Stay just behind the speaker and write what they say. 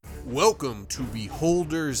Welcome to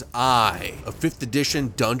Beholder's Eye, a 5th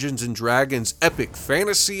edition Dungeons & Dragons epic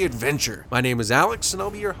fantasy adventure. My name is Alex, and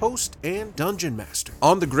I'll be your host and Dungeon Master.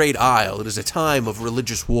 On the Great Isle, it is a time of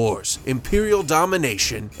religious wars, imperial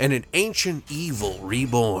domination, and an ancient evil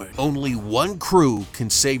reborn. Only one crew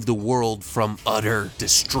can save the world from utter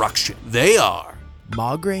destruction. They are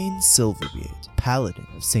Maugraine Silverbeard, Paladin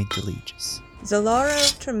of St. Eligius. Zalara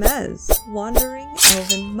of Tremez, Wandering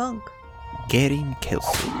Elven Monk. Garin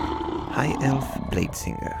Kelsey, High Elf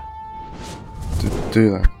Bladesinger.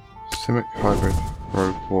 Do Simic Hybrid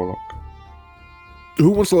Rogue Warlock. Who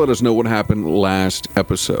wants to let us know what happened last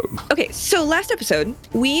episode? Okay, so last episode,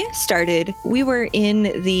 we were in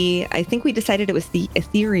I think we decided it was the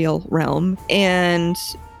ethereal realm, and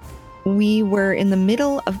we were in the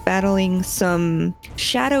middle of battling some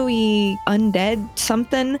shadowy undead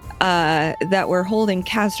something that were holding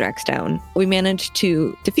Kazdrax down. We managed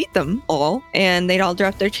to defeat them all, and they'd all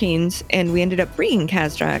dropped their chains, and we ended up freeing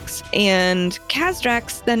Kazdrax. And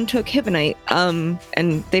Kazdrax then took Hibonite,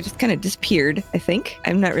 and they just kind of disappeared, I think.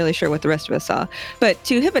 I'm not really sure what the rest of us saw. But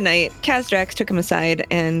to Hibonite, Kazdrax took him aside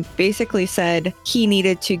and basically said he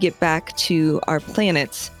needed to get back to our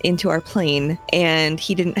planets, into our plane, and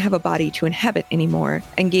he didn't have a body to inhabit anymore,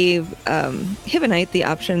 and gave Hibonite the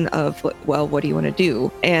option of, what do you want to do?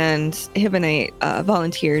 And Hibonite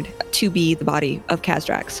volunteered to be the body of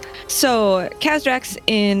Kazdrax. So Kazdrax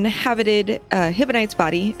inhabited Hibonite's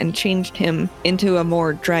body and changed him into a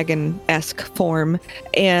more dragon-esque form,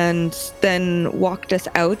 and then walked us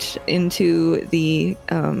out into the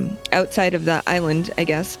outside of the island, I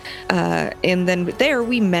guess. And then there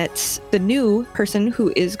we met the new person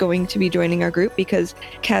who is going to be joining our group, because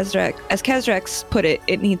Kazdrax, as Kazdrax put it,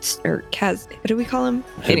 what do we call him?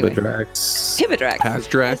 Anyway. Hibodrax.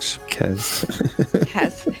 Kazdrax.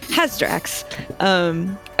 Kazdrax.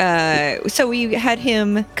 So we had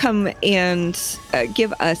him come and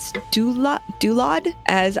give us Dulad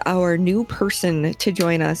as our new person to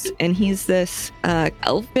join us, and he's this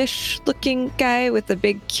elfish-looking guy with a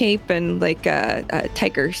big cape and like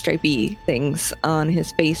tiger stripey things on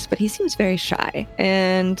his face, but he seems very shy.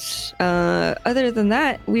 And other than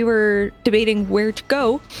that, we were debating where to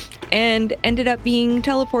go, and ended up being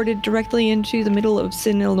teleported directly into the middle of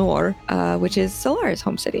Sin-Ilnor, which is Solara's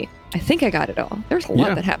home city. I think I got it all. There's a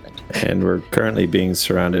lot that happened. And we're currently being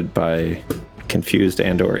surrounded by confused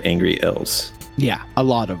and or angry elves. Yeah, a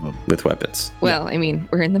lot of them. With weapons. Well, I mean,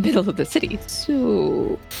 we're in the middle of the city,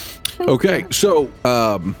 so... Okay, so,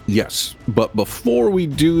 yes. But before we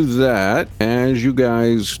do that, as you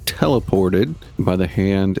guys teleported by the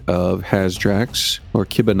hand of Kazdrax or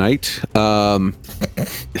Hibonite,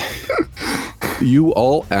 you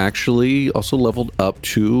all actually also leveled up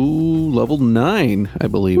to level 9, I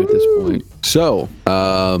believe, at this point. So,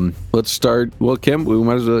 let's start. Well, Kim, we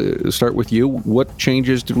might as well start with you. What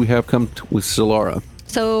changes did we have come with Solara?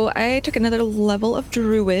 So I took another level of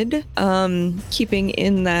Druid, keeping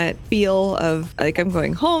in that feel of like I'm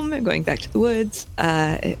going home, I'm going back to the woods.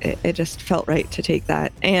 It just felt right to take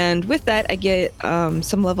that. And with that, I get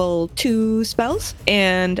some level 2 spells,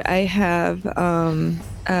 and I have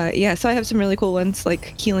so I have some really cool ones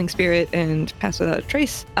like Healing Spirit and Pass Without a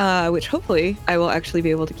Trace, which hopefully I will actually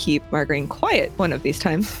be able to keep Maugraine quiet one of these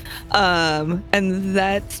times. And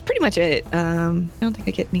that's pretty much it. I don't think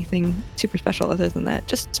I get anything super special other than that,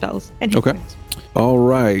 just spells and hit points. All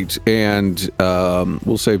right, and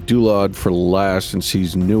we'll save Dulad for last since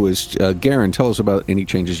he's newest. Garin, tell us about any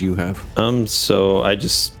changes you have. So I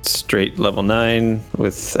just straight level 9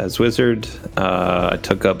 as wizard. I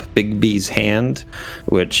took up Big B's hand,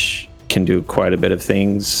 which can do quite a bit of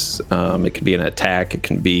things. It can be an attack. It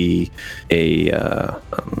can be a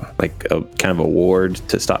kind of a ward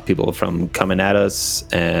to stop people from coming at us,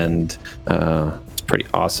 and it's pretty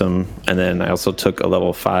awesome. And then I also took a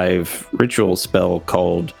level 5 ritual spell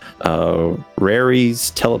called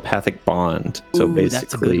Rary's Telepathic Bond. So basically,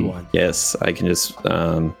 that's a good one. Yes, I can just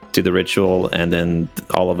do the ritual, and then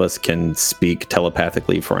all of us can speak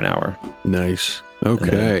telepathically for an hour. Nice.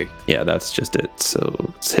 Okay. Yeah, that's just it.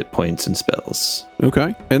 So it's hit points and spells.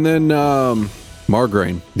 Okay. And then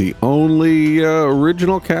Maugraine, the only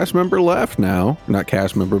original cast member left now. Not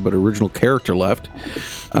cast member, but original character left.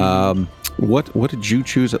 What did you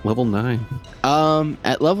choose at level 9?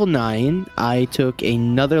 At level 9, I took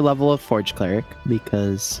another level of Forge Cleric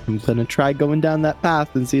because I'm gonna try going down that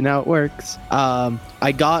path and seeing how it works.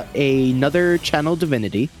 I got another Channel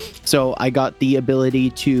Divinity, so I got the ability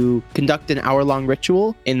to conduct an hour-long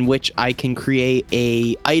ritual in which I can create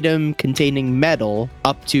a item containing metal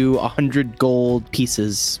up to 100 gold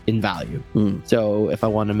pieces in value. So if I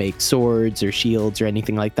want to make swords or shields or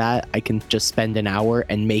anything like that, I can just spend an hour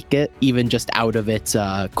and make it, even just out of its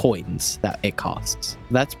coins that it costs.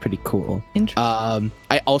 That's pretty cool. Interesting.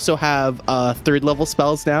 I also have 3rd level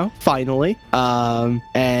spells now, finally. And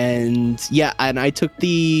I took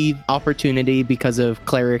the opportunity because of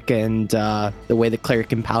Cleric and the way the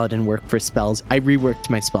Cleric and Paladin work for spells. I reworked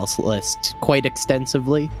my spells list quite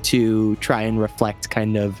extensively to try and reflect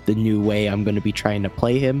kind of the new way I'm going to be trying to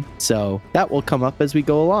play him. So that will come up as we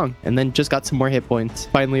go along. And then just got some more hit points,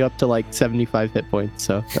 finally up to like 75 hit points.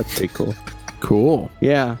 So that's pretty cool. Cool.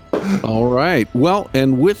 Yeah. All right. Well,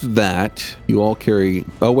 and with that, you all carry...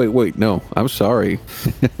 Oh, wait. No, I'm sorry.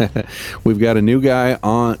 We've got a new guy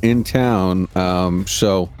in town.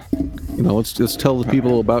 So, let's tell the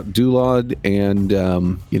people about Dulod and,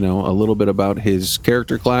 a little bit about his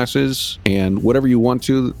character classes and whatever you want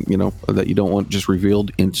to, that you don't want just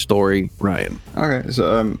revealed in story. Ryan. Okay,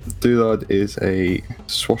 so Dulod is a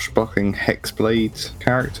swashbuckling hexblade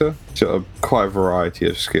character. He's got quite a variety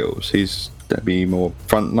of skills. He's to be more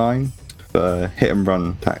frontline. Hit and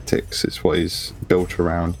run tactics is what he's built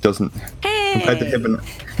around. Doesn't compared to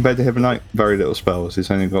Hibonite, very little spells.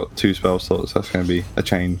 He's only got 2 spell slots. That's going to be a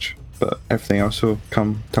change. But everything else will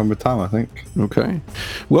come with time, I think. Okay.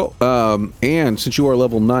 Well, and since you are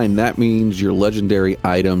level 9, that means your legendary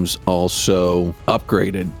items also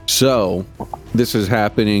upgraded. So this is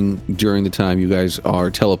happening during the time you guys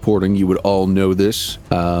are teleporting. You would all know this.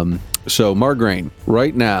 So, Margraine,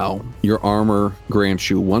 right now, your armor grants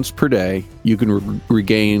you once per day. You can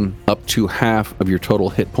regain up to half of your total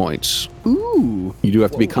hit points. Ooh. You do have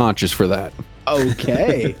to be conscious for that.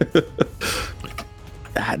 Okay.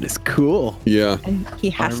 That is cool. Yeah. And he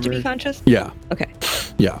has to be conscious? Yeah. Okay.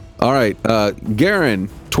 Yeah. All right. Garen,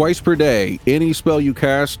 twice per day, any spell you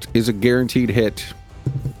cast is a guaranteed hit.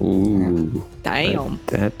 Ooh. Damn. Write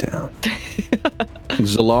that down.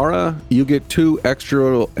 Zalara, you get 2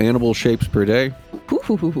 extra animal shapes per day.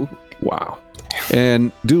 Ooh. Wow.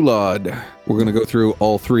 And Dulod, we're going to go through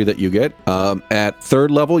all 3 that you get. At 3rd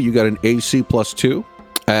level, you got an AC +2.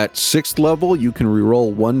 At 6th level, you can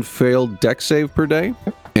reroll 1 failed dex save per day.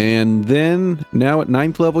 And then now at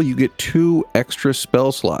 9th level, you get 2 extra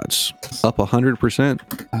spell slots, up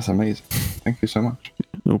 100%. That's amazing. Thank you so much.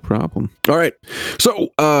 No problem. All right.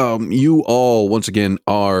 So you all, once again,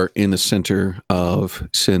 are in the center of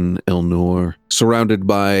Sin Elnor, surrounded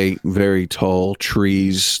by very tall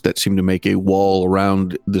trees that seem to make a wall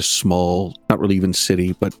around this small, not really even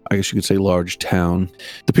city, but I guess you could say large town.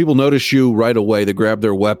 The people notice you right away. They grab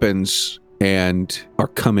their weapons and are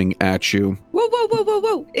coming at you. Whoa.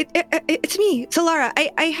 It's me, Zalara.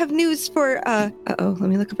 I have news for, let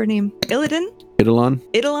me look up her name. Illidan? Idolon?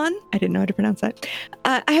 Idolon? I didn't know how to pronounce that.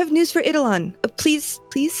 I have news for Idolon. Please?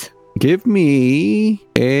 Give me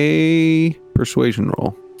a persuasion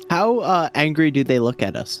roll. How angry do they look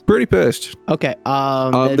at us? Pretty pissed. Okay.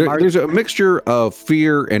 Then There's a mixture of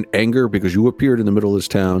fear and anger because you appeared in the middle of this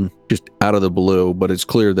town just out of the blue, but it's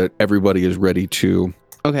clear that everybody is ready to...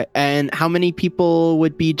 Okay, and how many people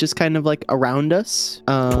would be just kind of like around us?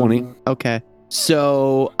 20. Okay.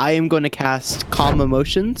 So I am going to cast Calm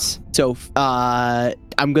Emotions. So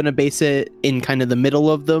I'm going to base it in kind of the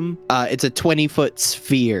middle of them. It's a 20-foot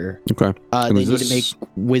sphere. Okay. They need to make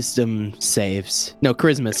wisdom saves. No,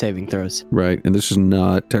 charisma saving throws. Right, and this is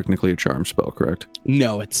not technically a charm spell, correct?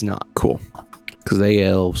 No, it's not. Cool. Because they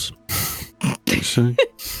elves.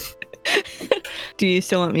 Do you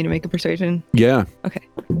still want me to make a persuasion? Yeah. Okay.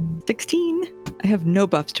 16. I have no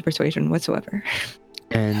buffs to persuasion whatsoever.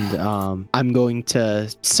 And I'm going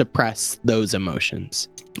to suppress those emotions.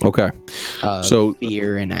 Okay. So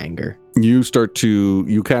fear and anger. you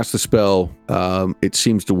cast the spell. It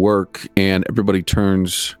seems to work, and everybody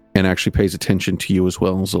turns and actually pays attention to you as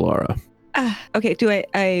well, Zalara. Okay. Do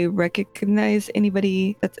I recognize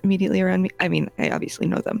anybody that's immediately around me? I mean, I obviously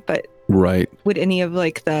know them, but Right. would any of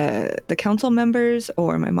like the council members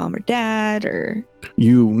or my mom or dad or...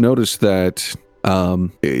 You notice that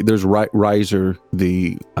there's Riser,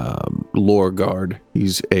 the lore guard.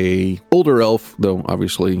 He's a older elf, though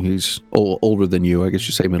obviously he's older than you. I guess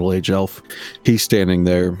you say middle-aged elf. He's standing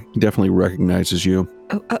there. He definitely recognizes you.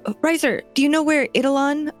 Riser, do you know where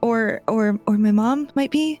Idolon or my mom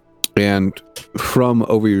might be? And from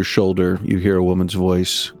over your shoulder, you hear a woman's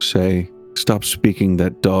voice say, Stop speaking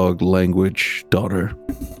that dog language, daughter.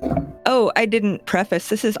 Oh, I didn't preface.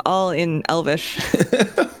 This is all in Elvish.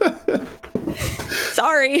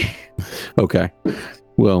 Sorry. Okay.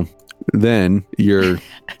 Well, then you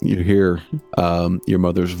hear your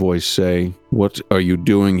mother's voice say, "What are you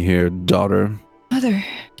doing here, daughter?" Mother,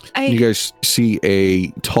 You guys see a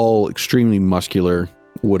tall, extremely muscular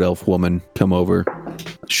wood elf woman come over.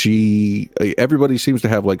 Everybody seems to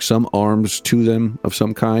have like some arms to them of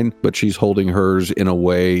some kind, but she's holding hers in a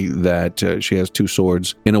way that she has two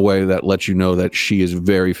swords in a way that lets you know that she is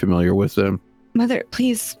very familiar with them. Mother,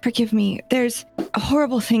 please forgive me. There's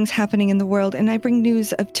horrible things happening in the world, and I bring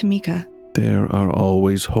news of Tamika. There are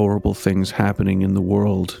always horrible things happening in the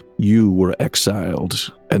world. You were exiled,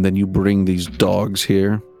 and then you bring these dogs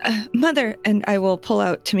here. Mother, and I will pull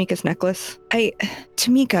out Tamika's necklace.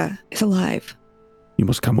 Tamika is alive. You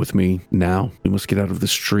must come with me now. You must get out of the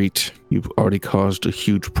street. You've already caused a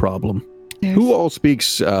huge problem. Who all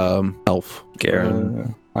speaks elf?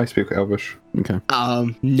 Garen. I speak Elvish. Okay.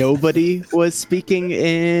 Nobody was speaking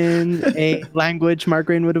in a language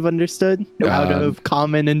Margraine would have understood out of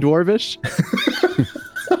Common and Dwarvish.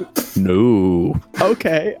 No.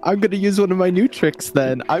 Okay, I'm gonna use one of my new tricks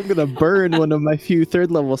then. I'm gonna burn one of my few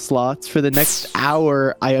 3rd level slots. For the next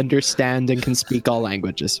hour, I understand and can speak all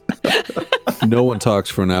languages. No one talks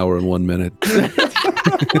for an hour and 1 minute.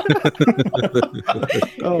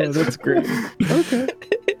 Oh, that's great. Okay.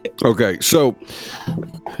 Okay, so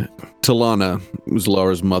Talana, who's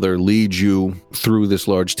Lara's mother, leads you through this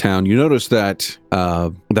large town. You notice that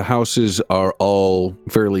the houses are all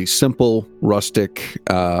fairly simple, rustic.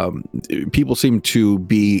 People seem to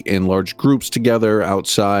be in large groups together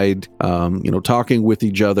outside, talking with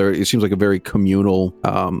each other. It seems like a very communal,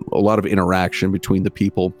 a lot of interaction between the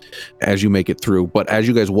people as you make it through. But as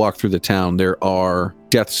you guys walk through the town, there are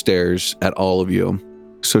death stares at all of you.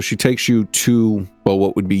 So she takes you to,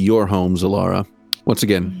 what would be your home, Zalara. Once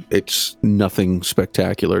again, it's nothing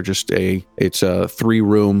spectacular. It's a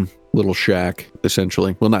 3-room little shack,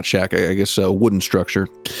 essentially. Well, not shack, I guess a wooden structure.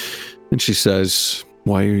 And she says,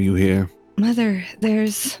 "Why are you here?" Mother,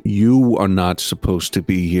 You are not supposed to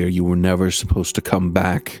be here. You were never supposed to come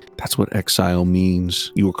back. That's what exile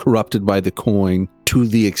means. You were corrupted by the coin to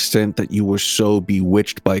the extent that you were so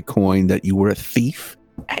bewitched by coin that you were a thief.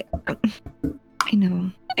 I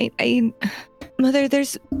know. Mother,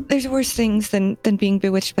 there's worse things than being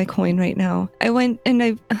bewitched by coin right now. I went and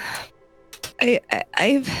I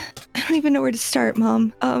don't even know where to start,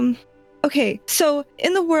 Mom. Okay, so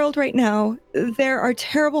in the world right now, there are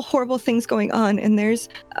terrible, horrible things going on, and there's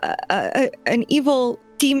an evil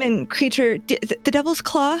demon creature, the Devil's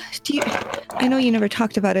Claw. I know you never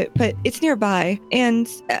talked about it, but it's nearby, and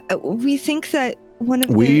we think that one of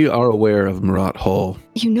We are aware of Murat Hall.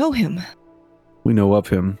 You know him. We know of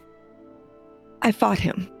him. I fought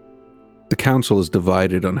him. The council is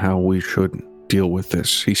divided on how we should deal with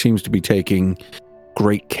this. He seems to be taking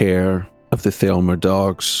great care of the Thalmor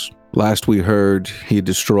dogs. Last we heard, he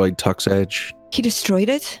destroyed Tuck's Edge. He destroyed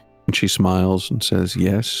it? And she smiles and says,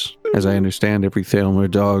 yes. As I understand, every Thalmor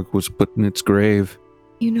dog was put in its grave.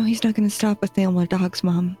 You know he's not going to stop with Thalmor dogs,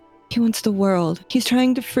 Mom. He wants the world. He's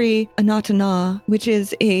trying to free Anatana, which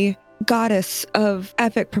is a goddess of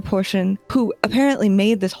epic proportion who apparently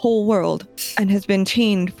made this whole world and has been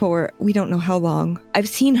chained for we don't know how long. I've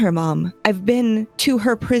seen her, Mom. I've been to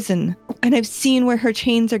her prison and I've seen where her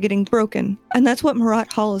chains are getting broken. And that's what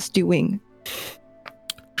Murat Hall is doing.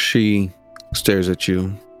 She stares at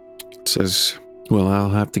you, says, well, I'll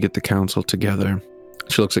have to get the council together.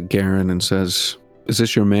 She looks at Garen and says, is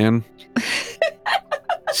this your man?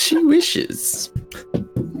 She wishes.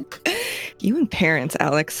 You and parents,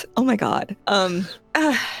 Alex. Oh my God.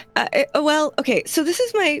 Well, okay. So this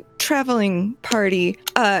is my traveling party.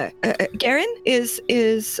 Garen is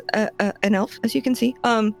an elf, as you can see.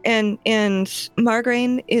 And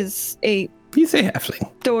Margraine is a. You say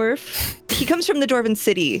halfling. Dwarf. He comes from the Dwarven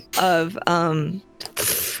city of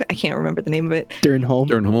I can't remember the name of it. Durnholm.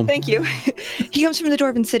 Durnholm. Thank you. He comes from the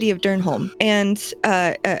Dwarven city of Durnholm. And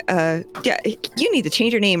yeah, you need to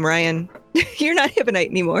change your name, Ryan. You're not Hibonite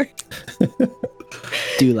anymore.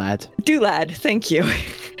 Dulad. Dulad, thank you.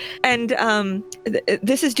 And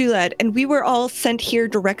this is Dulad, and we were all sent here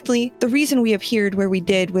directly. The reason we appeared where we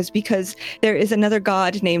did was because there is another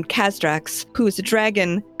god named Kazdrax, who is a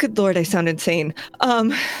dragon. Good lord, I sound insane.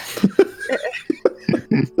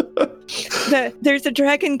 There's a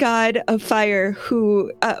dragon god of fire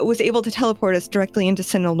who was able to teleport us directly into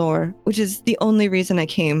Sinulnor, which is the only reason I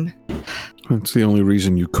came. That's the only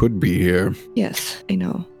reason you could be here. Yes, I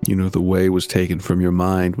know. You know, the way was taken from your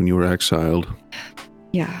mind when you were exiled.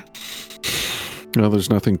 Yeah. Well, there's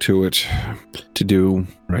nothing to it to do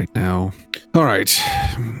right now. All right,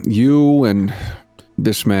 you and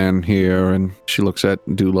this man here, and she looks at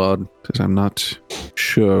Dulod, says, I'm not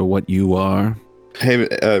sure what you are. Him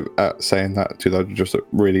saying that, Dulod just looked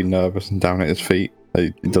really nervous and down at his feet.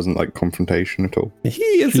 He doesn't like confrontation at all. He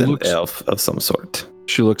is She an looks- elf of some sort.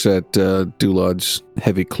 She looks at Dulod's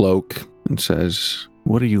heavy cloak and says,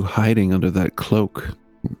 what are you hiding under that cloak?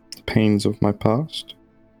 The pains of my past.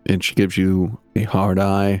 And she gives you a hard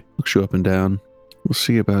eye, looks you up and down. We'll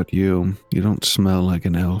see about you. You don't smell like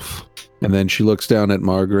an elf. And then she looks down at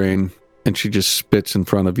Margraine, and she just spits in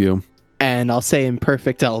front of you. And I'll say in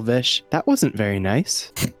perfect Elvish, that wasn't very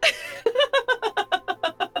nice.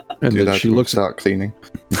 And then Dulod she will looks start cleaning.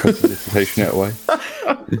 Taking it away.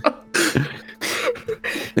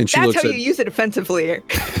 and she That's looks how at you use it offensively.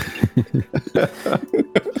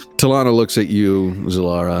 Talana looks at you,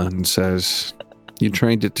 Zalara, and says, you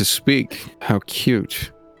trained it to speak. How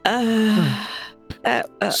cute.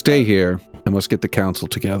 Stay here. I must get the council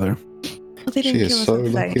together. Well, they She didn't is kill us so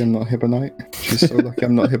on lucky sight. I'm not Hibonite. She's so lucky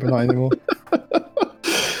I'm not Hibonite anymore.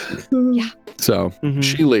 So Mhm.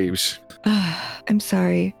 she leaves. I'm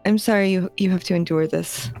sorry. I'm sorry you have to endure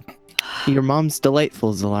this. Your mom's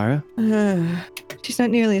delightful, Zalara. She's not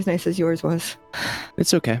nearly as nice as yours was.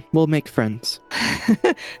 It's okay. We'll make friends.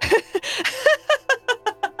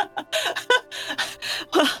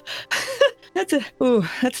 Well,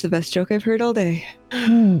 that's the best joke I've heard all day.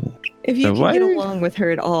 If you And can why get are- along with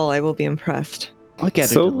her at all, I will be impressed. I'll get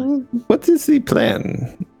So, it. what is the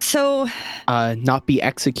plan? So, Not be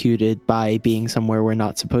executed by being somewhere we're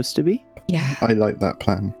not supposed to be. yeah. I like that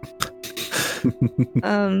plan.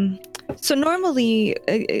 So normally,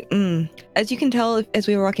 as you can tell as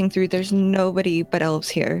we were walking through, there's nobody but elves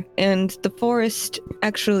here. And the forest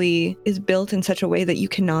actually is built in such a way that you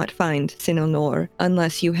cannot find Sinonor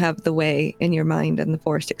unless you have the way in your mind and the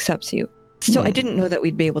forest accepts you. So I didn't know that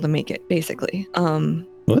we'd be able to make it, basically.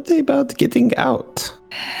 What about getting out?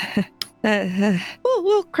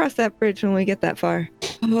 We'll cross that bridge when we get that far.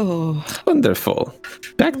 Oh, Wonderful.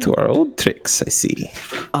 Back to our old tricks, I see.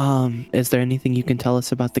 Is there anything you can tell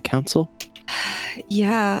us about the council?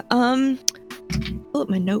 yeah. Pull up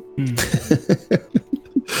my note.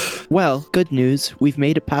 Well, good news. We've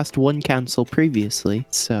made it past one council previously,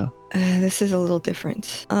 so. This is a little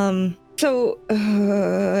different. So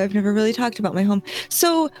I've never really talked about my home.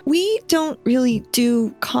 So we don't really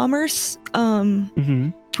do commerce.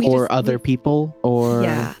 Mhm. We Or just- other people, or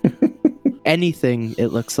Yeah. anything, it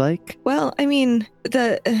looks like. Well, I mean,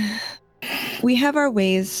 we have our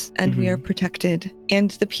ways and we are protected,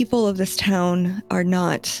 and the people of this town are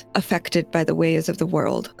not affected by the ways of the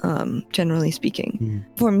world, generally speaking.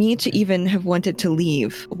 For me to even have wanted to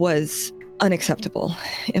leave was unacceptable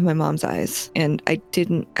in my mom's eyes, and I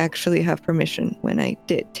didn't actually have permission when I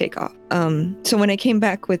did take off. So when I came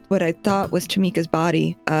back with what I thought was Tamika's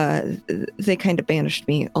body, they kind of banished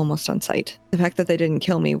me almost on sight. The fact that they didn't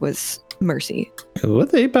kill me was mercy.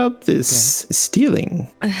 What about this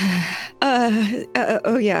stealing?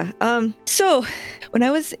 Oh yeah. So when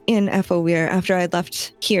I was in FOWeir, after I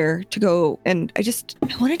left here to go, and I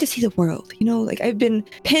wanted to see the world, like I've been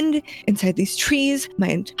pinned inside these trees my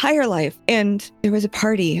entire life, and there was a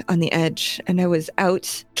party on the edge, and I was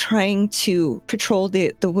out trying to patrol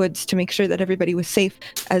the woods to make sure that everybody was safe,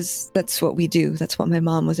 as that's what we do. That's what my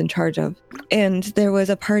mom was in charge of. And there was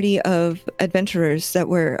a party of adventurers that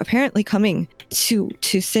were apparently coming to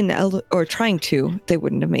Sin or trying to. They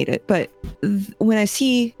wouldn't have made it. But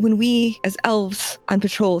when we as elves on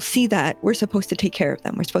patrol see that, we're supposed to take care of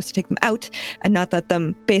them. We're supposed to take them out and not let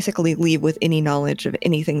them basically leave with any knowledge of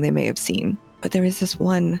anything they may have seen. But there was this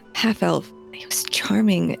one half elf. He was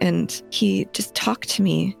charming, and he just talked to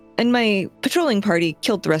me. And my patrolling party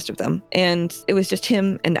killed the rest of them. And it was just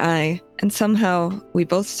him and I. And somehow we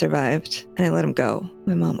both survived, and I let him go.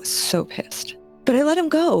 My mom was so pissed. But I let him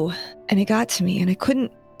go, and it got to me, and I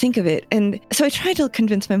couldn't think of it. And so I tried to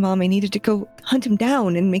convince my mom I needed to go hunt him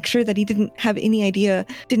down and make sure that he didn't have any idea,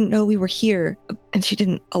 didn't know we were here. And she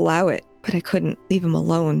didn't allow it. But I couldn't leave him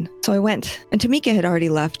alone. So I went, and Tamika had already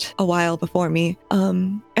left a while before me.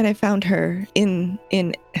 And I found her in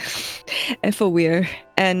FOWeir,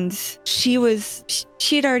 and she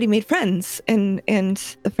had already made friends, and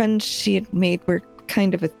the friends she had made were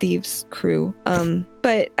kind of a thieves crew.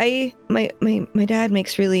 But my dad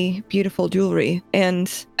makes really beautiful jewelry,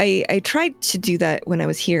 and I tried to do that when I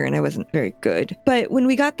was here, and I wasn't very good. But when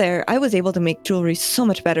we got there, I was able to make jewelry so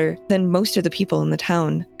much better than most of the people in the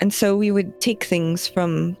town. And so we would take things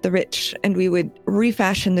from the rich, and we would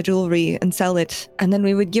refashion the jewelry and sell it, and then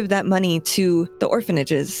we would give that money to the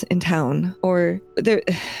orphanages in town, or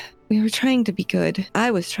we were trying to be good.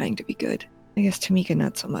 I was trying to be good. I guess Tamika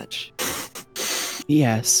not so much.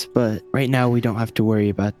 Yes, but right now we don't have to worry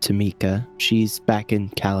about Tamika. She's back in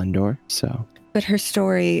Kalendor, so... But her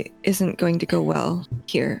story isn't going to go well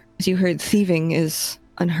here. As you heard, thieving is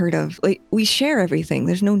unheard of. Like, we share everything.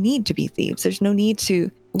 There's no need to be thieves. There's no need to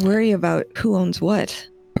worry about who owns what.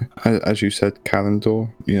 As you said, Calendor,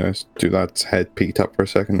 Dulad's head peeked up for a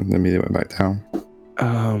second and immediately went back down.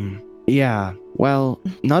 Yeah. Well,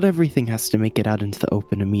 not everything has to make it out into the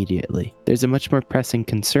open immediately. There's a much more pressing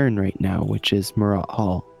concern right now, which is Marat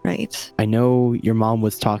Hall. Right. I know your mom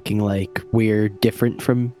was talking like we're different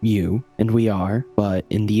from you, and we are, but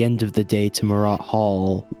in the end of the day, to Marat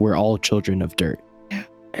Hall, we're all children of dirt. Yeah.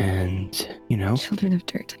 And, Children of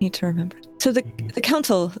dirt. I need to remember. So the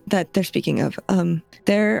council that they're speaking of,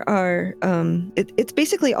 there are it's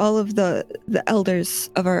basically all of the elders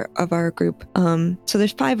of our group. So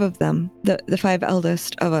there's 5 of them, the 5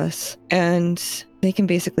 eldest of us, and they can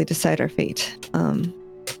basically decide our fate.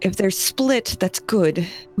 If they're split, that's good.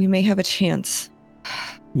 We may have a chance.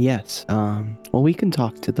 Yes. Well, we can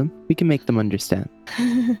talk to them. We can make them understand.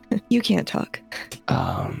 You can't talk.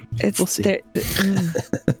 It's we'll see.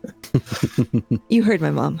 You heard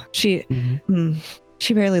my mom. She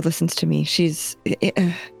barely listens to me.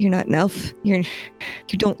 You're not an elf. You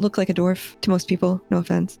don't look like a dwarf to most people. No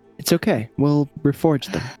offense. It's okay. We'll reforge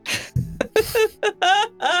them.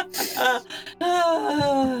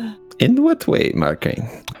 In what way, Margaret?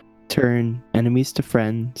 Turn enemies to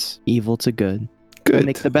friends, evil to good. Good. We'll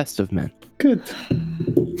make the best of men. Good.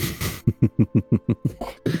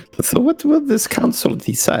 So what will this council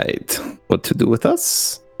decide? What to do with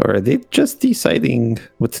us? Or are they just deciding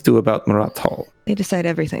what to do about Marat Hall? They decide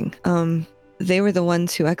everything. They were the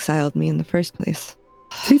ones who exiled me in the first place.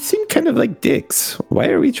 They seem kind of like dicks. Why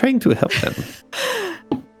are we trying to help them?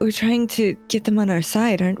 We're trying to get them on our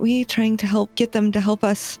side, aren't we? Trying to get them to help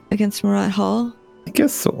us against Marat Hall? I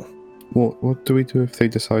guess so. What do we do if they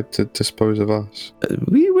decide to dispose of us?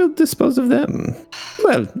 We will dispose of them.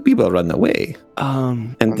 Well, we will run away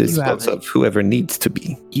and dispose of whoever needs to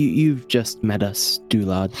be. You've just met us,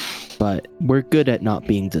 Dulad, but we're good at not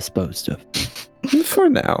being disposed of. For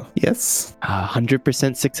now, yes.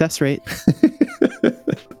 100% success rate.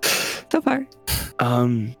 So far.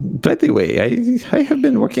 By the way, I have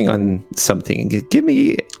been working on something. Give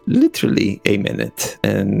me literally a minute,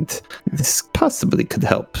 and this possibly could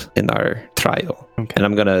help in our trial. Okay. And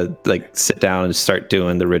I'm gonna sit down and start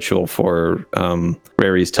doing the ritual for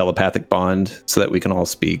Rary's telepathic bond, so that we can all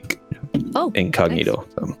speak incognito.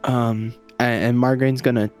 Nice. So. And Margaine's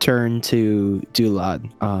gonna turn to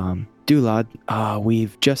Dulad. Dulad,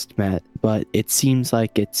 we've just met, but it seems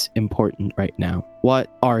like it's important right now.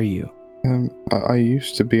 What are you? I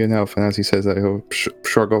used to be an elf, and as he says that, he'll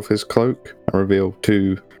shrug off his cloak and reveal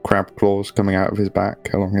 2 crab claws coming out of his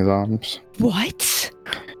back along his arms. What?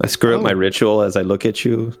 I screw up my ritual as I look at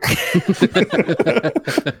you.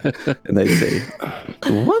 And I say,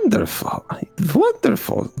 wonderful.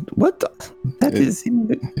 What? That is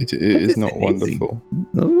not amazing. wonderful.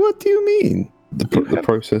 What do you mean? The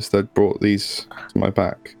process that brought these to my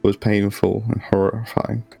back was painful and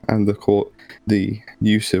horrifying, and the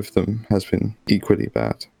use of them has been equally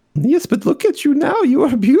bad. Yes, but look at you now. You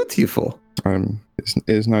are beautiful. It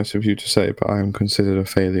is nice of you to say, but I am considered a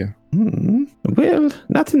failure. Well,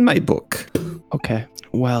 not in my book. Okay,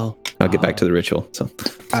 well... I'll get back to the ritual. So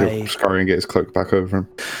He'll scurry and get his cloak back over him.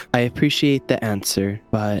 I appreciate the answer,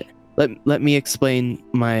 but let me explain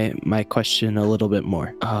my question a little bit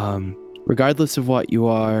more. Regardless of what you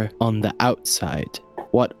are on the outside,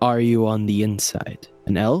 what are you on the inside?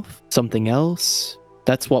 An elf? Something else?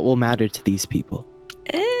 That's what will matter to these people.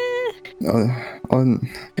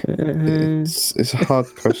 It's a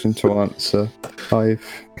hard question to answer. I've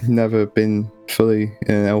never been fully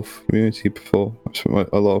in an elf community before.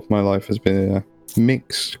 A lot of my life has been in a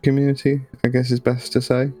mixed community, I guess is best to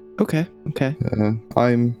say. Okay.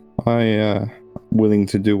 I'm willing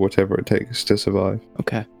to do whatever it takes to survive.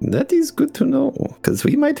 Okay. that is good to know, because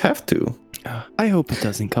we might have to. I hope it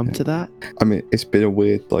doesn't come to that. I mean, it's been a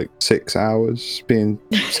weird 6 hours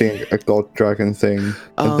seeing a god dragon thing,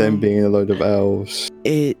 and then being in a load of elves.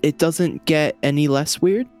 It doesn't get any less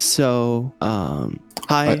weird. So,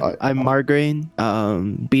 hi, I'm Margaine.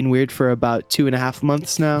 Been weird for about 2.5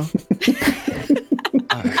 months now.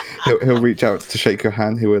 He'll reach out to shake your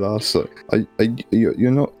hand. He will ask,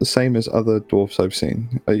 "You're not the same as other dwarfs I've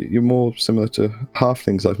seen. You're more similar to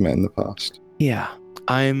halflings I've met in the past." Yeah,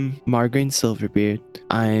 I'm Margaine Silverbeard.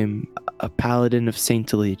 I'm a paladin of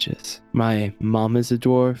Saint Eligius. My mom is a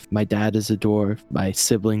dwarf. My dad is a dwarf. My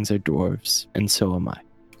siblings are dwarves, and so am I.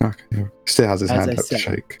 Okay. Yeah. Still has his As hand I up to said.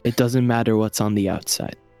 shake. It doesn't matter what's on the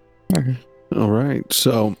outside. Okay. All right.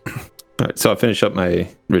 So, All right, so I'll finish up my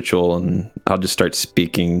ritual and I'll just start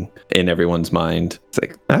speaking in everyone's mind. It's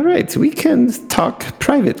like, all right, we can talk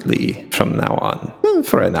privately from now on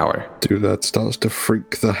for an hour. Dude, that starts to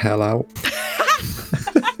freak the hell out.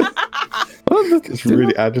 Well, It's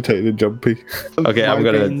really agitated and jumpy. Okay, I'm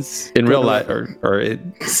gonna Margain's in real gonna- life or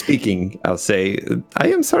speaking. I'll say, I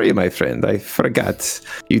am sorry, my friend. I forgot.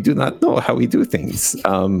 You do not know how we do things.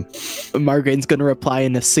 Margain's gonna reply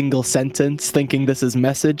in a single sentence, thinking this is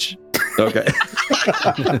message. Okay.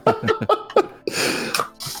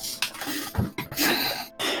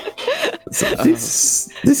 So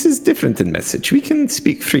this is different in message. We can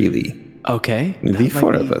speak freely. Okay. The that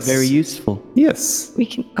four might of be us. Very useful. Yes, We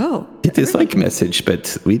can. Oh, it is like message,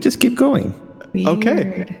 but we just keep going. Okay.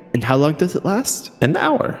 weird. And how long does it last? An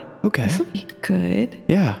hour. Okay. Good.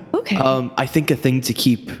 Yeah. Okay. I think a thing to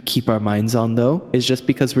keep our minds on though is just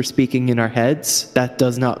because we're speaking in our heads, that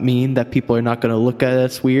does not mean that people are not going to look at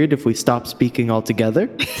us weird if we stop speaking altogether.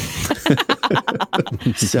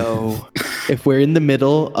 So, if we're in the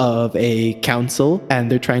middle of a council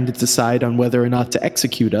and they're trying to decide on whether or not to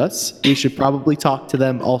execute us, we should probably talk to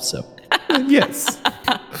them also. Yes,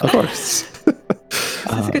 of course.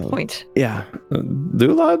 That's a good point. Yeah.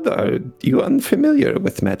 Dulad, are you unfamiliar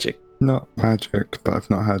with magic? Not magic, but I've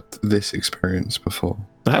not had this experience before.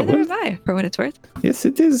 Neither Well, have I, for what it's worth. yes,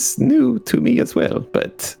 it is new to me as well,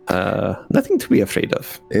 but nothing to be afraid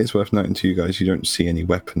of. It is worth noting to you guys, you don't see any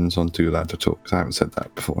weapons on Dulad at all, because I haven't said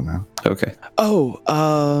that before now. Okay. Oh,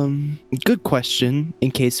 good question.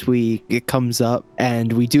 In case it comes up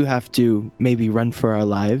and we do have to maybe run for our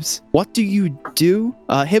lives. What do you do?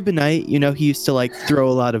 Hibonite, he used to like throw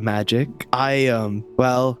a lot of magic. I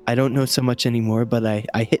don't know so much anymore, but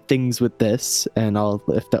I hit things with this and I'll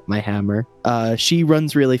lift up my hammer. She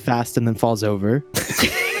runs really fast and then falls over.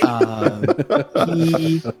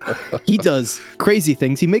 He does crazy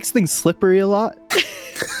things. He makes things slippery a lot.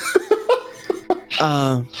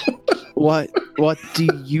 What do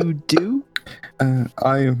you do?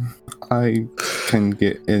 I can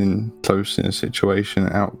get in close in a situation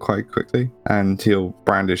out quite quickly, and he'll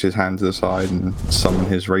brandish his hand to the side and summon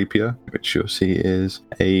his rapier, which you'll see is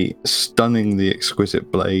a stunningly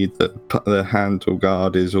exquisite blade that the handle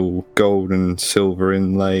guard is all gold and silver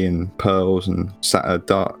inlay and pearls and a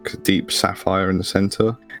dark, deep sapphire in the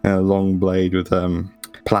center, and a long blade with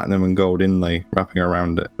platinum and gold inlay wrapping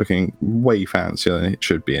around it, looking way fancier than it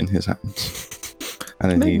should be in his hands.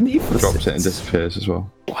 And then he Magnificent. drops it and disappears as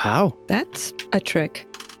well. Wow. That's a trick.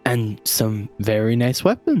 And some very nice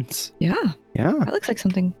weapons. Yeah. Yeah. That looks like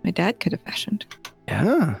something my dad could have fashioned.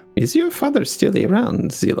 Yeah. Is your father still around,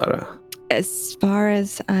 Zilara? As far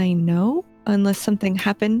as I know, unless something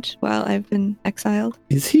happened while I've been exiled.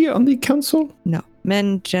 Is he on the council? No.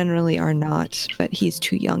 Men generally are not, but he's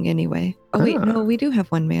too young anyway. Oh, wait, no, we do have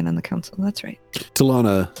one man on the council. That's right.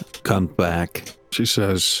 Talana comes back. She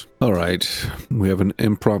says, all right, we have an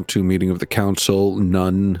impromptu meeting of the council.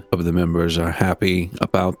 None of the members are happy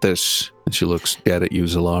about this. And she looks dead at you,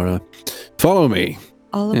 Zalara. Follow me.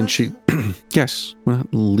 All of And us? she, yes, we're not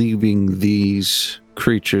leaving these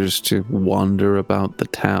creatures to wander about the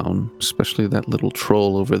town, especially that little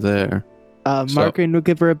troll over there. Margaret will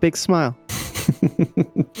give her a big smile.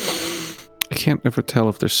 I can't ever tell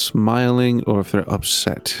if they're smiling or if they're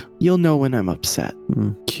upset. You'll know when I'm upset.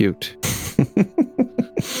 Cute.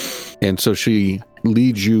 And so she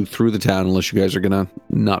leads you through the town, unless you guys are gonna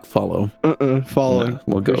not follow. Following. No,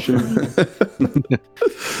 we'll go.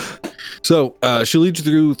 So she leads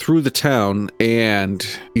you through the town, and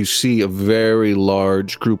you see a very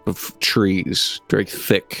large group of trees, very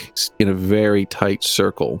thick, in a very tight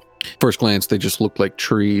circle. First glance, they just look like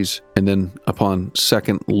trees, and then upon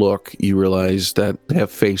second look, you realize that they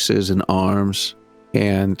have faces and arms.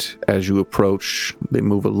 And as you approach, they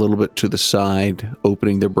move a little bit to the side,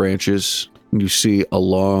 opening their branches. And you see a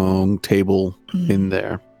long table in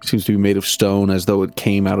there. Seems to be made of stone, as though it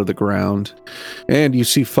came out of the ground. And you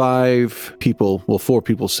see 4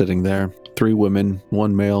 people sitting there. 3 women,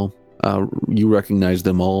 1 male. You recognize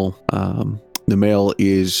them all. The male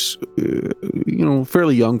is,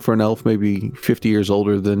 fairly young for an elf, maybe 50 years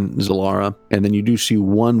older than Zalara. And then you do see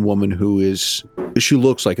 1 woman she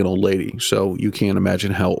looks like an old lady, so you can't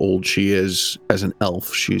imagine how old she is as an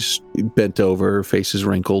elf. She's bent over, her face is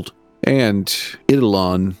wrinkled. And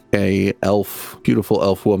Idalon, a beautiful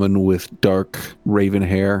elf woman with dark raven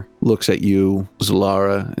hair, looks at you,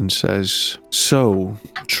 Zalara, and says, "So,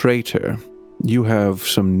 traitor, you have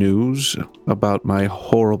some news about my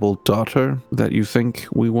horrible daughter that you think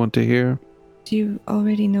we want to hear?" Do you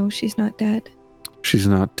already know she's not dead? She's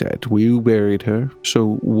not dead. We buried her.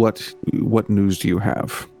 So what news do you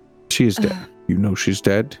have? She is dead. You know she's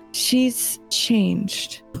dead? She's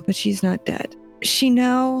changed, but she's not dead. She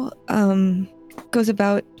now goes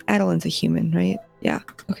about. Adeline's a human, right? Yeah.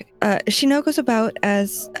 Okay. She now goes about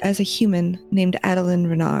as a human named Adeline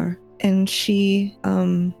Renard, and she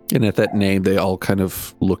And at that name, they all kind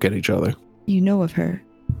of look at each other. You know of her?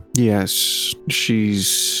 Yes,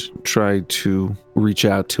 she's tried to reach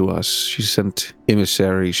out to us. She sent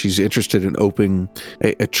emissaries. She's interested in opening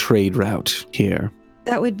a trade route here.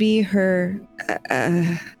 That would be her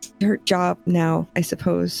job now, I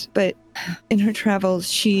suppose. But in her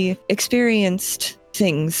travels, she experienced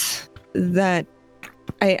things that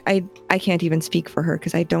I can't even speak for her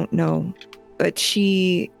because I don't know. But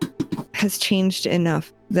she has changed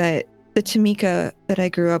enough that the Tamika that I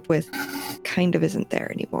grew up with kind of isn't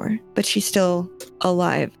there anymore. But she's still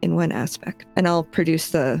alive in one aspect. And I'll produce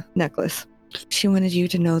the necklace. She wanted you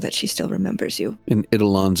to know that she still remembers you. And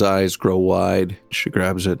Eidolon's eyes grow wide. She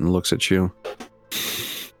grabs it and looks at you.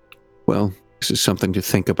 Well, this is something to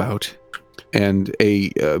think about. And a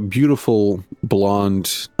beautiful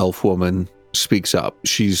blonde elf woman speaks up.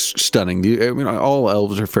 She's stunning. I mean, all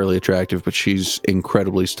elves are fairly attractive, but she's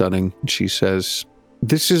incredibly stunning. She says,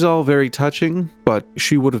 "This is all very touching, but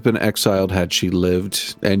she would have been exiled had she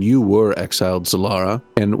lived, and you were exiled, Zalara.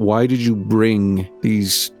 And why did you bring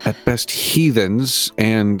these, at best, heathens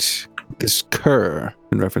and this cur,"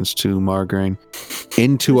 in reference to Margarine,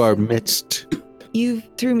 "into our midst?" You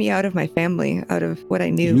threw me out of my family, out of what I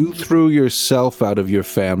knew. You threw yourself out of your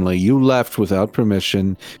family. You left without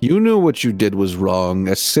permission. You knew what you did was wrong.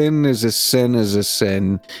 A sin is a sin is a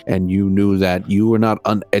sin, and you knew that. You were not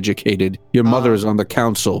uneducated. Your mother is on the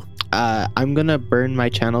council. I'm gonna burn my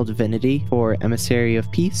channel divinity for Emissary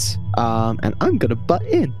of Peace, and I'm gonna butt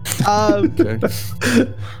in. Okay.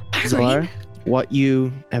 Zalara, what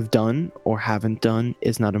you have done or haven't done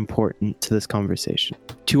is not important to this conversation.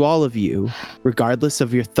 To all of you, regardless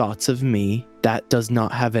of your thoughts of me, that does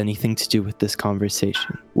not have anything to do with this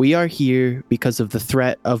conversation. We are here because of the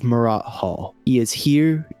threat of Marat Hall. He is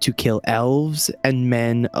here to kill elves and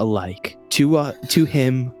men alike. To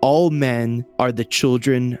him, all men are the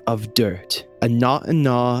children of dirt. Anat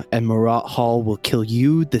and Marat Hall will kill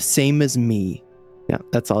you the same as me. Yeah,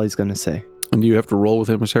 that's all he's gonna say. And you have to roll with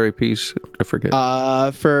Emissary Peace? I forget.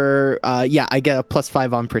 Yeah, I get a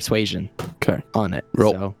 +5 on persuasion. Okay. On it.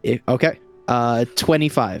 Roll. So, okay.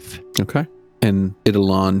 25. Okay. And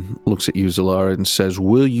Eidolon looks at you, Zalara, and says,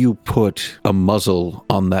 "Will you put a muzzle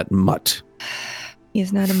on that mutt?" He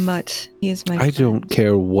is not a mutt. He is my I friend. don't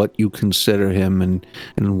care what you consider him and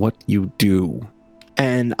what you do.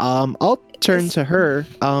 And I'll turn to her.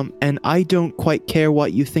 And I don't quite care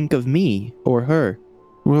what you think of me or her.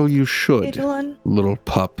 Well, you should, Eidolon? little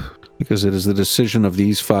pup, because it is the decision of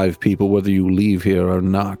these 5 people whether you leave here or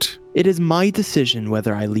not. It is my decision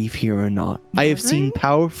whether I leave here or not. I have seen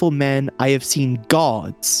powerful men. I have seen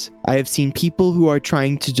gods. I have seen people who are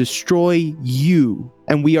trying to destroy you.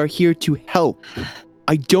 And we are here to help.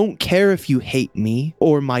 I don't care if you hate me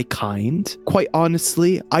or my kind. Quite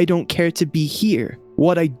honestly, I don't care to be here.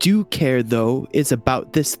 What I do care, though, is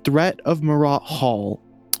about this threat of Marat Hall.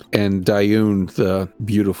 And Dayun, the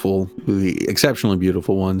exceptionally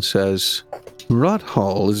beautiful one, says, "Marat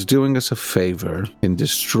Hall is doing us a favor in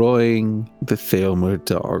destroying the Thalmor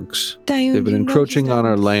dogs. Dayun, They've been you know encroaching he's on not-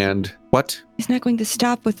 our land." What? He's not going to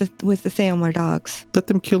stop with the Thalmor dogs. Let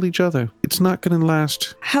them kill each other. It's not going to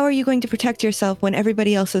last. How are you going to protect yourself when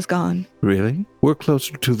everybody else is gone? Really? We're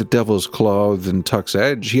closer to the Devil's Claw than Tuck's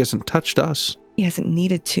Edge. He hasn't touched us. He hasn't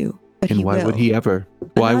needed to, but And he why will. would he ever?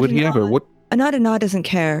 Why would he ever? What? Anat doesn't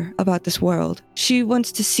care about this world. She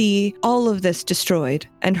wants to see all of this destroyed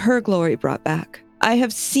and her glory brought back. I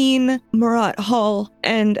have seen Marat Hall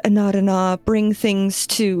and Anat bring things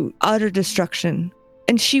to utter destruction,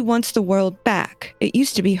 and she wants the world back. It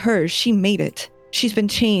used to be hers. She made it. She's been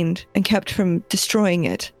chained and kept from destroying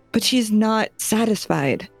it, but she's not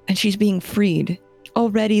satisfied, and she's being freed.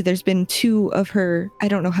 Already there's been 2 of her, I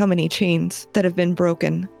don't know how many chains that have been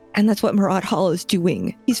broken. And that's what Marat Hall is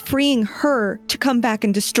doing. He's freeing her to come back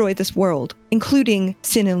and destroy this world, including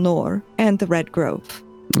Sin and Lore and the Red Grove.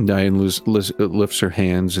 And Diane lifts her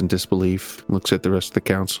hands in disbelief, looks at the rest of the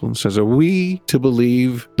council, and says, "Are we to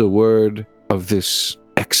believe the word of this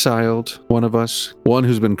exiled one of us? One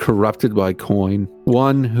who's been corrupted by coin?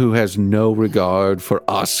 One who has no regard for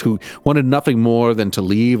us, who wanted nothing more than to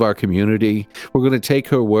leave our community? We're going to take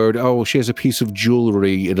her word. Oh, she has a piece of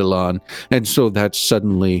jewelry, Eidolon. And so that's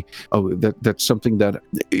suddenly, that's something that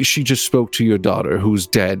she just spoke to your daughter who's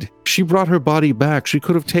dead. She brought her body back. She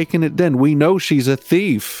could have taken it then. We know she's a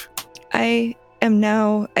thief." I am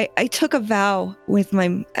now, I took a vow with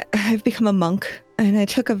I've become a monk, and I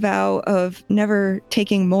took a vow of never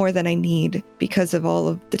taking more than I need because of all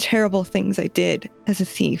of the terrible things I did as a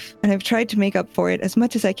thief. And I've tried to make up for it as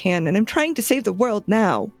much as I can, and I'm trying to save the world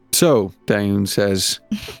now. So, Dayun says,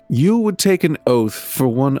 you would take an oath for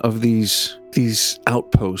one of these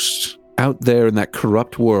outposts out there in that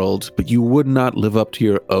corrupt world, but you would not live up to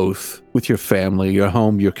your oath with your family, your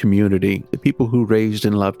home, your community, the people who raised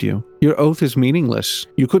and loved you. Your oath is meaningless.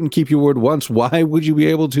 You couldn't keep your word once. Why would you be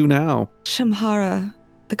able to now? Shamhara,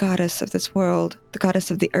 the goddess of this world, the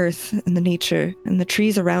goddess of the earth and the nature and the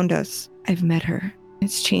trees around us. I've met her.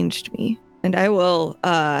 It's changed me. And I will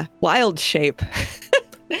wild shape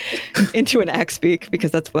into an axe beak, because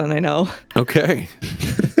that's one I know. Okay.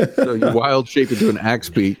 So you wild shape into an axe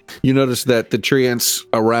beak. You notice that the treants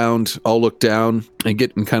around all look down and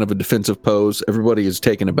get in kind of a defensive pose. Everybody is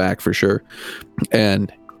taken aback for sure. And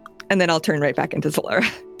then I'll turn right back into Zalara.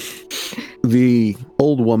 The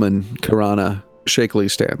old woman, Karana, shakily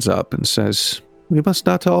stands up and says, we must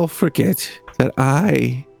not all forget that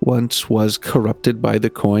I once was corrupted by the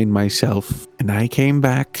coin myself, and I came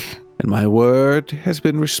back. And my word has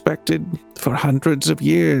been respected for hundreds of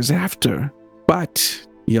years after. But,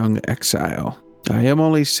 young exile, I am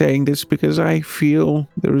only saying this because I feel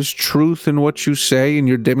there is truth in what you say, and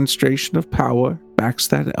your demonstration of power backs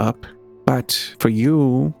that up. But for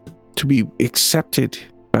you to be accepted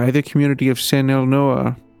by the community of Sen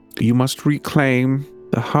Elnor, you must reclaim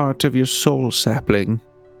the heart of your soul sapling,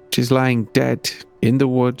 which is lying dead in the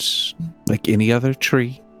woods like any other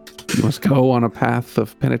tree. You must go on a path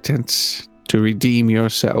of penitence to redeem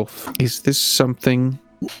yourself. Is this something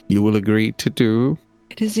you will agree to do?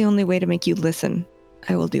 It is the only way to make you listen.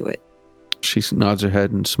 I will do it. She nods her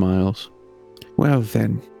head and smiles. Well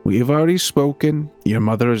then, we have already spoken. Your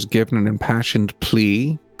mother has given an impassioned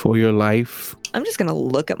plea for your life. I'm just going to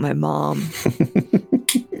look at my mom.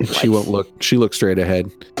 She won't look. She looks straight ahead.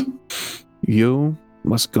 You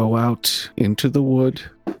must go out into the wood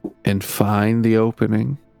and find the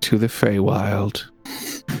opening to the Feywild.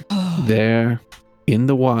 There, in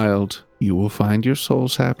the wild, you will find your soul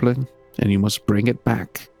sapling, and you must bring it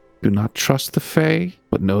back. Do not trust the Fey,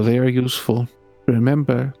 but know they are useful.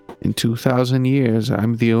 Remember, in 2,000 years,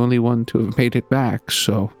 I'm the only one to have made it back,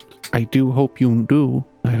 so I do hope you do.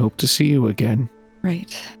 I hope to see you again.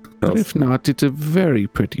 Right. But if not, it's a very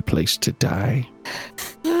pretty place to die.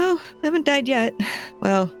 Well, I haven't died yet.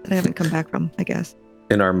 Well, I haven't come back from, I guess.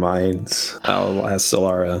 In our minds, I'll ask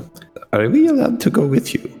Zalara, are we allowed to go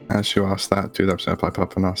with you? As you ask that, do that pipe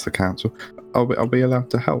up and ask the council, I'll be allowed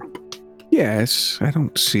to help. Yes, I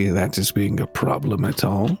don't see that as being a problem at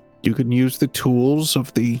all. You can use the tools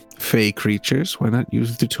of the Fey creatures. Why not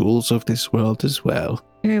use the tools of this world as well?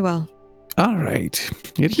 Very well. All right.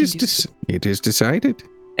 It is decided.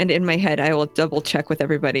 And in my head, I will double check with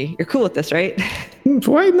everybody. You're cool with this, right?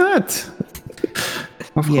 Why not?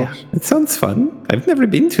 Of course. It sounds fun. I've never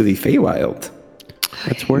been to the Feywild.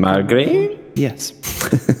 Let's work. Margaret? Yes.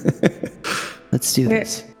 Let's do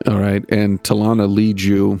this. All right. And Talana leads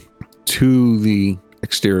you to the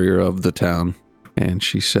exterior of the town. And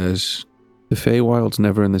she says, the Feywild's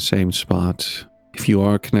never in the same spot. If you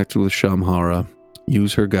are connected with Shamhara,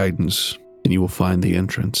 use her guidance and you will find the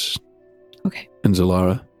entrance. Okay. And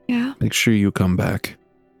Zalara, Yeah. make sure you come back.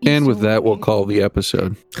 And with that, we'll call the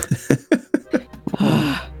episode.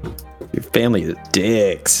 Your family is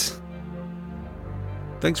dicks.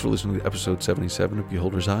 Thanks for listening to episode 77 of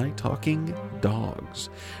Beholder's Eye, Talking Dogs.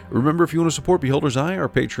 Remember, if you want to support Beholder's Eye, our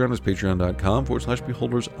Patreon is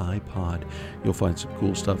patreon.com/Beholder's Eye Pod. You'll find some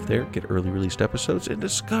cool stuff there, get early released episodes, and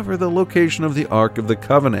discover the location of the Ark of the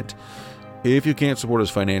Covenant. If you can't support us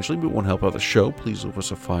financially but want to help out the show, please leave us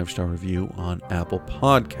a 5-star review on Apple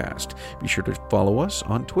Podcast. Be sure to follow us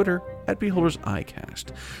on Twitter at Beholder's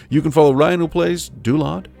Eyecast. You can follow Ryan, who plays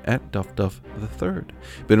Dulod, at DuffDuff3,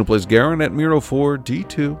 Ben, who plays Garen, at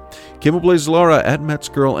Miro4D2, Kim, who plays Lara, at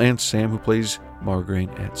Metzgirl, and Sam, who plays Margraine,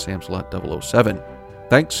 at Samslot007.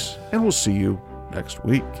 Thanks, and we'll see you next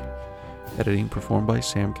week. Editing performed by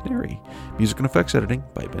Sam Canary. Music and effects editing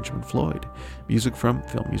by Benjamin Floyd. Music from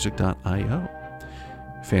filmmusic.io.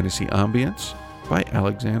 Fantasy ambience by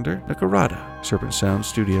Alexander Nakarada.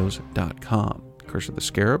 SerpentSoundStudios.com. Curse of the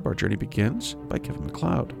Scarab, Our Journey Begins by Kevin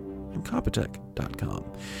MacLeod. And Compotech.com.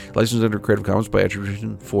 Licensed under Creative Commons by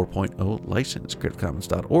Attribution 4.0 license.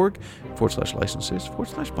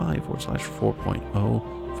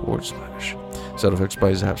 CreativeCommons.org/licenses/by/4.0 Sound effects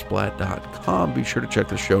by Zapsplat.com. Be sure to check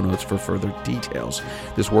the show notes for further details.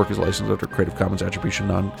 This work is licensed under Creative Commons Attribution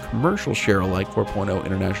Non-Commercial Share Alike 4.0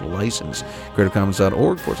 International License.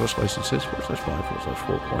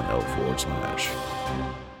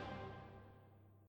 CreativeCommons.org/licenses/by/4.0/.